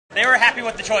They were happy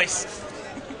with the choice.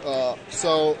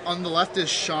 So on the left is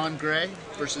Sean Gray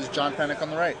versus John Pennick on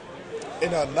the right.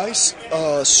 In a nice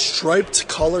striped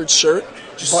collared shirt,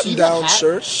 See button-down that hat?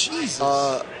 shirt.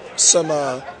 Jesus. Some,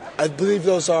 I believe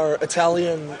those are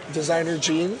Italian designer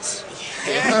jeans.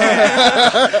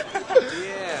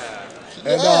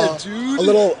 And dude.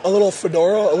 a little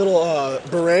fedora, a little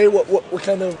beret. What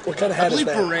kind of hat I is believe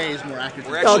that? beret is more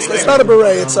accurate. No, it's not a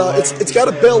beret. It's got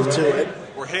a build to it.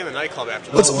 We're hitting the nightclub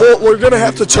after this. We're gonna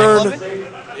have to turn.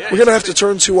 We're gonna have to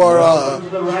turn to our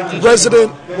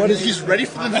resident. He's ready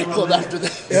for the nightclub after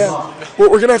this. Yeah,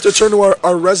 we're gonna have to turn to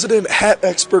our resident hat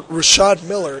expert, Rashad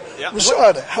Miller. Yep.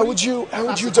 Rashad, how would you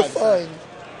define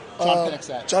John Pennick's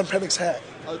hat. John Pennick's hat?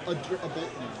 A bit.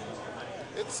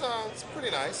 It's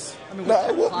pretty nice. I mean,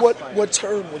 No, what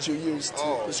term would you use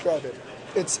to describe it?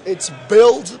 It's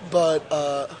build, but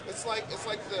It's like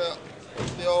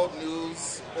the old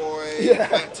newsboy Yeah.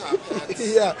 flat top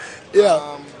hats.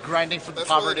 yeah. grinding for the That's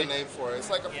poverty. really the name for it. It's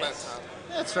like a flat top.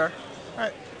 Yeah, that's fair. All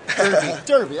right.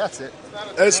 Derby, that's it.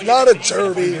 It's not a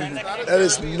derby. That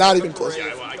is not even close.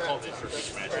 I called it for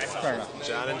Fair enough.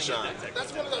 John and Sean.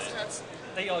 That's one of those hats.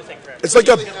 They always take forever. It's like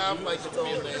They a. have like its own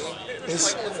name.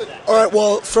 It's, all right.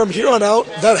 Well, from here on out,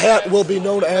 that hat will be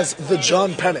known as the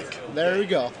John Pennick. There we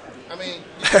go. I mean,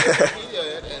 you can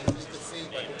Wikipedia it and you can see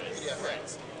like Wikipedia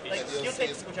hats. Like, And you'll you'll see take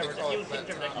it's whichever. they call You'll it take flat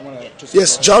whichever. top. I'm gonna just.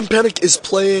 Yes, John Pennick is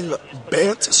playing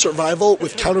Bant Survival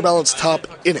with Counterbalance Top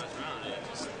in it.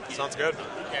 Sounds good.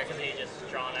 Yeah, because he just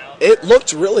drawn out. It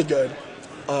looked really good.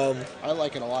 I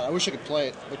like it a lot. I wish I could play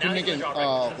it. I couldn't you get can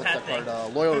draw what's that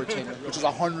card? Loyal Retainer, which is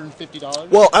 $150.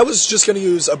 Well, I was just going to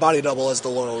use a body double as the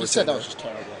loyal You said that retainer. was just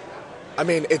terrible. I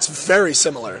mean, it's very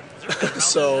similar.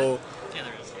 So, Yeah,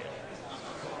 there is.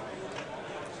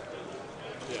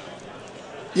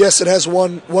 yes, it has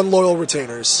one loyal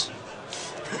retainers.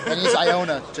 And he's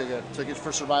Iona to get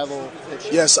for survival.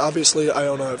 Yes, obviously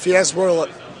Iona. If he has royal,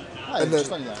 And then-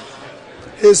 then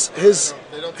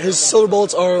his silver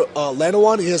bullets are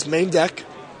Lanawan. He has main deck.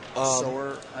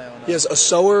 Sower, Iona. He has a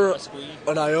Sower, Squee.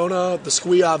 an Iona, the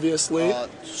Squee obviously,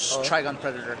 Trigon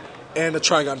Predator. and a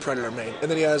Trigon Predator main.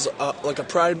 And then he has like a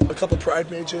couple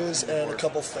Pride Mages and a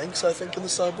couple Finks, I think, in the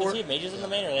Does he sideboard. have mages in the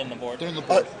main or are they in the board? They're in the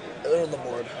board. They're on the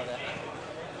board.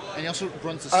 And he also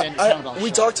runs the standard counterbalance. We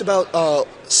shot. talked about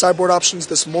sideboard options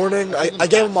this morning. I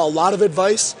gave him a lot of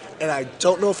advice, and I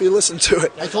don't know if he listened to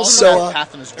it. I told him so, to have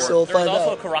Path in his board. so we'll There's find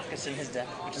also out. a Caracas in his deck,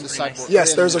 which In the is pretty sideboard. nice.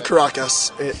 Yes, there's a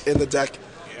Caracas in the deck.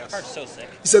 The card's so sick.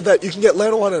 He said that you can get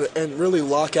Lanawan and really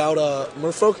lock out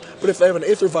Merfolk, but if they have an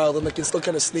Aether Vial, then they can still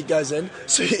kind of sneak guys in.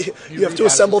 So you have to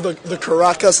assemble the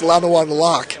Caracas Lanawan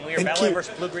lock And we are and Ballet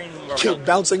versus Blue-Green keep Merfolk.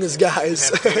 bouncing his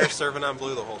guys. Have Peter serving on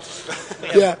blue the whole time. We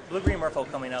have Yeah. Blue-Green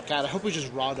Merfolk coming up. God, I hope we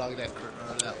just raw dog that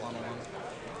Lana one.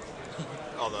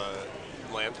 All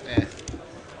the land.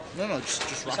 No,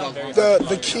 just raw dog.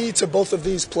 The key to both of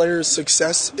these players'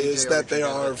 success is that they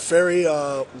are very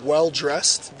well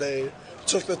dressed. They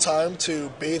took the time to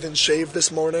bathe and shave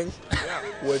this morning,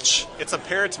 which It's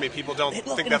apparent to me people don't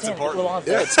Look, think in that's his hand, important. little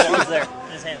Yeah, it's there.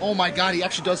 In his hand. Oh my God, he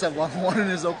actually does have one in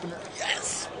his opener.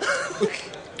 Yes.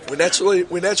 we naturally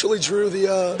drew the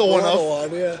one up.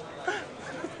 one. Yeah.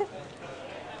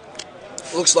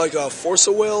 Looks like a Force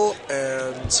of Will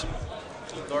and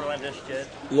Lord Atlantis Jit.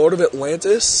 Lord of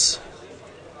Atlantis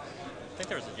I think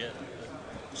there was a Jit.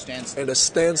 Stands. and a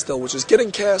Standstill, which is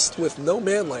getting cast with no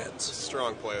man lands.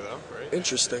 Strong play though, right?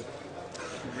 Interesting.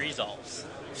 Resolves.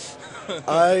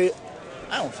 I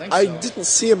don't think so. didn't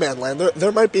see a man land.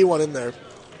 There might be one in there.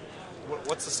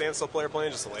 What's the standstill player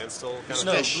playing? Just a land still kind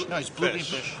No, of fish. No, he's blue-green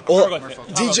fish. Well, We're going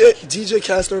DJ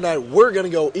Kastner and I were gonna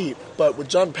go eat, but with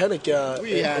John Pennick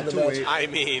We in had the to match, wait. I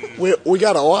mean, we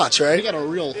gotta watch, We right? got a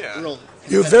real.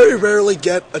 You very rarely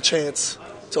get a chance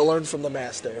to learn from the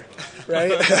master, right?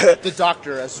 The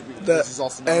doctor, as is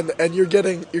also known. and you're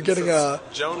getting a.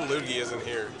 Joan Loogie isn't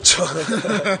here.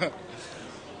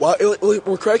 Well,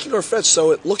 we're cracking our fetch,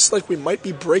 so it looks like we might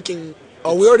be breaking.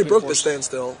 Oh, we already broke the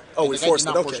standstill. Oh, we The guy forced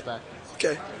did it. not Okay, push back.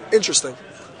 okay, interesting.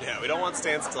 Yeah, we don't want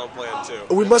standstill playing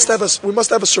too. We must have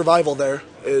a survival there.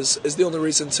 Is the only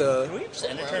reason to. Can we just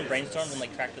end the turn brainstorm and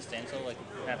like track the standstill, like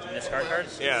have to discard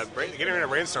cards? Yeah, getting rid of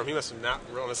brainstorm, he must not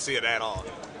want to see it at all.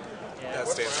 Yeah. That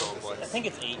standstill play. I think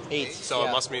it's 8. So Yeah.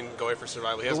 it must mean go away for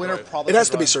survival. He The has winner to probably. It has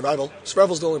to be draws. survival.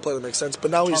 Survival's the only play that makes sense.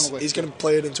 But now he's Tarmogoyf. going to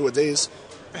play it into a daze.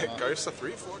 Garza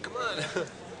 3-4, come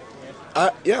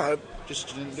on. Yeah, Just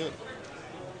didn't do it.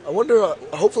 I wonder.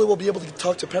 Hopefully, we'll be able to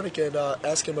talk to Pennick and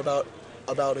ask him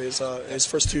about his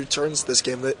first two turns this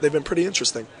game. They've been pretty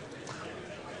interesting.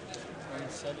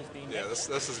 Yeah, this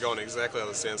is going exactly how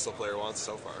the standstill player wants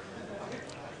so far.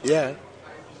 Yeah.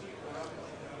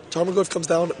 Tarmogoyf comes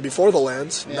down before the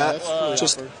lands, Yeah, not that's really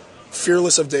just awkward.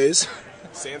 fearless of days.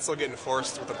 Standstill getting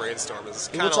forced with the brainstorm is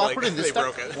You kind know what's of like awkward in this they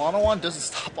broke deck? it. 101 doesn't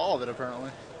stop all of it,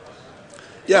 apparently.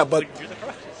 Yeah, but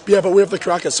we have the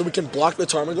Caracas, so we can block the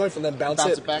Tarmogoyf and then bounce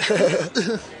Bounce it, it back.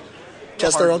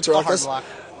 cast our own It's a hard Caracas, block.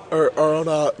 or our own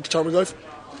Tarmogoyf.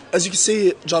 As you can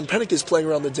see, John Pennick is playing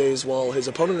around the days while his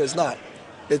opponent is not.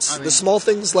 It's the small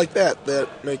things like that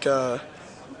that make That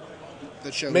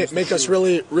shows make the us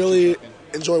true- really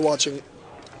enjoy watching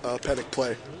Pennick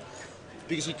play.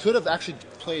 Because he could have actually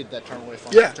played that turn away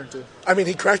from Yeah, turn 2. I mean,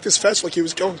 he cracked his fetch like he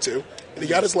was going to, and he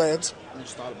got his lands, I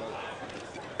just thought about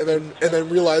it. and then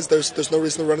realized there's no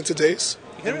reason to run into days.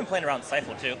 You could have been playing around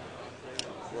Stifle too.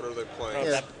 What are they playing?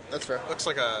 Yeah, that's fair. Looks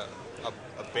like a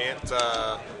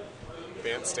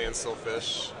Bant standstill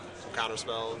fish, some counter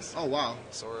spells, Oh, wow.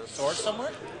 swords. Sword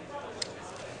somewhere?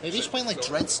 Maybe he's playing like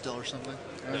Dread still or something.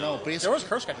 I don't know. But he's, There was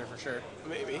Curse Catcher for sure.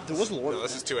 Maybe. There was Lord No, of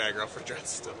this is too aggro for Dread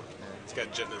still. He's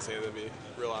got Jit in his hand, that'd be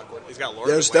real awkward. He's got Lord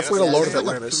There's of Atlantis. definitely a Lord he's of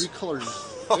like Atlantis. a 3-color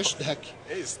fish deck.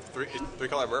 Hey, he's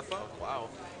three-color Merfolk? Wow.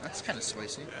 That's kind of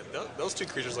spicy. Yeah, those two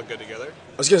creatures look good together.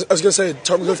 I was gonna say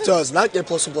Tarmogoyf does not get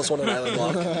 +1/+1 on Island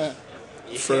Block.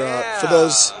 For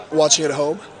those watching at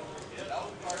home,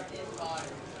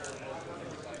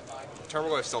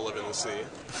 Tarmogoyf still live in the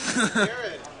sea.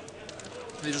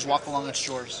 They just walk along its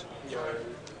shores.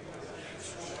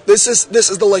 this is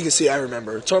the legacy I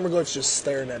remember. Tarmogoyf's just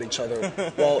staring at each other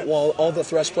while all the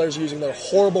Thresh players are using their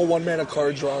horrible 1-mana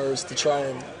card drawers to try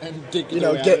and dig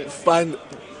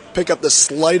pick up the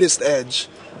slightest edge.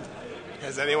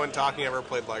 Has anyone talking ever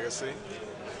played Legacy?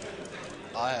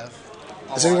 I have.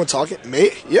 Is anyone talking? Me?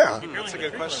 Yeah. That's a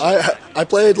good question. I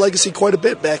played Legacy quite a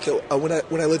bit back when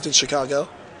I lived in Chicago.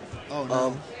 Oh,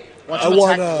 no. I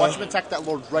won, Watch him attack that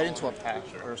lord right into a path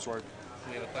or a sword.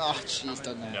 Oh, jeez,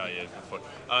 doesn't that. No, yeah, before.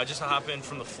 Just to hop in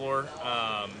from the floor,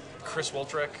 Chris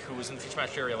Woltrick, who was in the Fish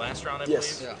Match area last round, I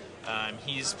Yes. believe.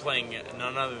 He's playing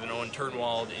none other than Owen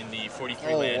Turnwald in the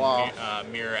 43 Oh, land wow.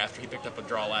 mirror after he picked up a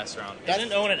draw last round.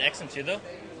 Didn't Owen an X and 2 though?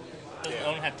 Doesn't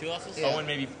Owen have 2 losses? Yeah. Owen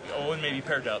may be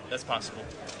paired up. That's possible.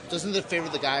 Doesn't it favor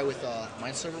the guy with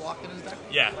Mindserver lock in his deck?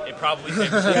 Yeah, it probably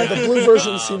favors Yeah, him. the blue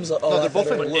version seems a lot they're both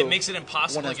better. in But blue. it makes it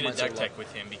impossible One to has get a deck Mindserver tech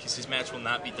with him because his match will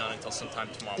not be done until sometime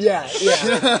tomorrow. Yeah.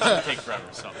 It'll take forever.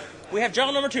 So. We have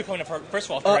draw number 2 coming up first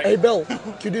of all. Hey Right? Bill,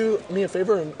 could you do me a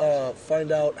favor and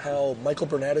find out how Michael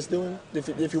Burnett is doing,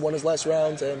 if he won his last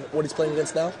round and what he's playing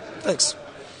against now? Thanks.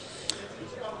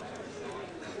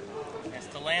 It's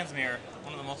the Lands Mirror,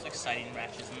 one of the most exciting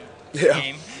matches in the Yeah.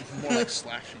 game. More like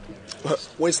slashing.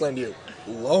 Wasteland you.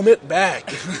 Loam it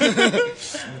back.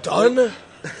 Done?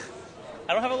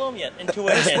 I don't have a loam yet. Into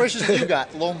it again. Inspirations you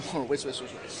got. Low more. Wait.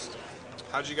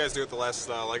 How'd you guys do at the last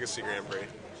Legacy Grand Prix?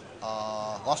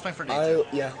 Lost playing for day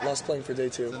 2. Lost playing for day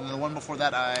 2. And then the one before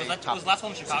that, I Was topped. the last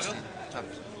one in Chicago?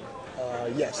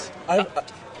 Yes.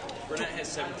 Burnett has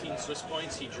 17 Swiss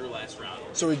points. He drew last round.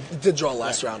 So he did draw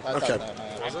last round. I thought Okay.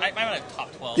 that, I might have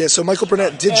top 12. Yeah, so Michael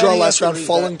Burnett did draw he has last to round, read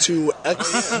falling that. to X1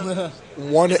 Is that a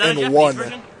and Japanese 1.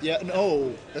 version? Yeah,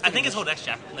 no. That's I think his whole deck's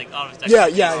Japanese. Like, all of his deck's Yeah,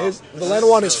 Japanese. the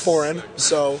Lanawan is foreign,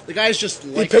 so the guy's just he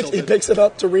like picks it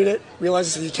up to read it,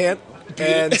 realizes he can't,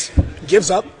 and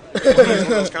gives up. One of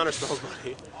those counter spells,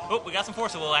 buddy. Oh, we got some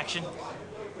Forcible action.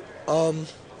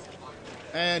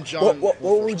 And John. What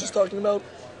were we just talking about?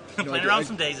 Playing around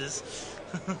some daisies.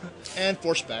 And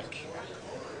force back.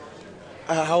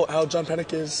 How John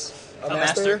Pennick is a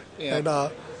master? Yeah.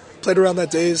 and played around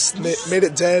that days, made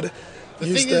it dead. The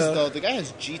used thing is, though, the guy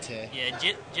has GT. Yeah,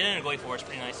 Jit and a Goy Force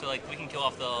pretty nice. So like we can kill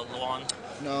off the Luan.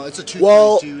 No, it's a 2-3,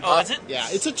 Well, dude. Oh, is it? Yeah,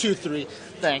 it's a 2-3.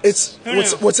 Thanks. It's Who knew?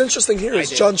 what's interesting here is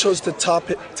did. John chose to tap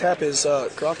his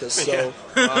Crocus. So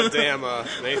Damn,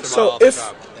 Nathan So Mile off the if-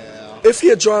 top. if he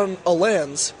had drawn a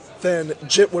lands, then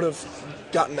Jit would have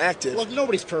gotten active. Look,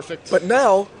 nobody's perfect. But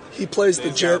now he plays the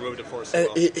He's gotta Jit, remove the force and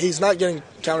as well. he's not getting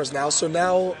counters now. So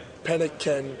now Pennick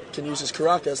can use his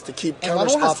Caracas to keep and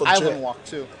counters Lano has off of Island Jit. Walk,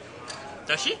 too.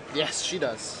 Does she? Yes, she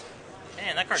does.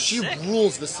 Man, that card's She sick.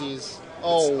 rules the seas.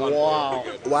 Oh, wow.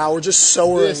 Wow, we're just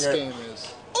sobering This it. game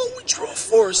is. Oh, we drew a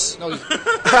force. No,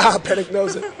 Pennick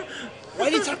knows it.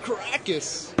 why did he talk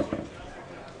Caracas?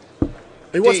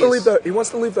 He wants to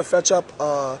Days. leave the fetch up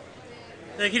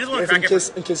Like, he doesn't want if to in crack case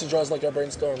it in case he draws like a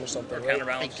brainstorm or something. for Right?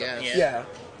 counterbalance. I or something. guess. Yeah.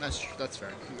 Yeah. That's fair.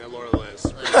 That Lord of the Lands.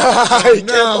 I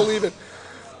no. can't believe it.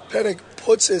 Pennick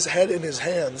puts his head in his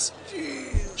hands,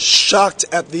 shocked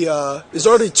at the. There's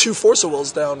already 2 Force of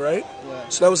Wills down, right? Yeah.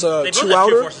 So that was a They both 2 have 2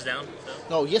 outer. forces down. So.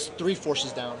 No, he has 3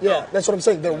 forces down. Yeah, that's what I'm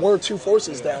saying. There were 2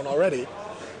 forces down already.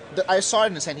 I saw it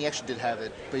in his hand. He actually did have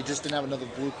it, but he just didn't have another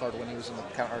blue card when he was in the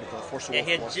counter article. Force of Yeah,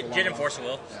 Will. he had Jin and Force of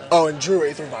Will. So. Oh, and Drew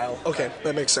Aether Vial. Okay,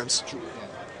 that makes sense.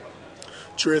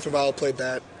 Drew Aether Vial played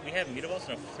that. We have mutables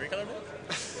in a 3-color deck?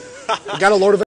 We got a Lord of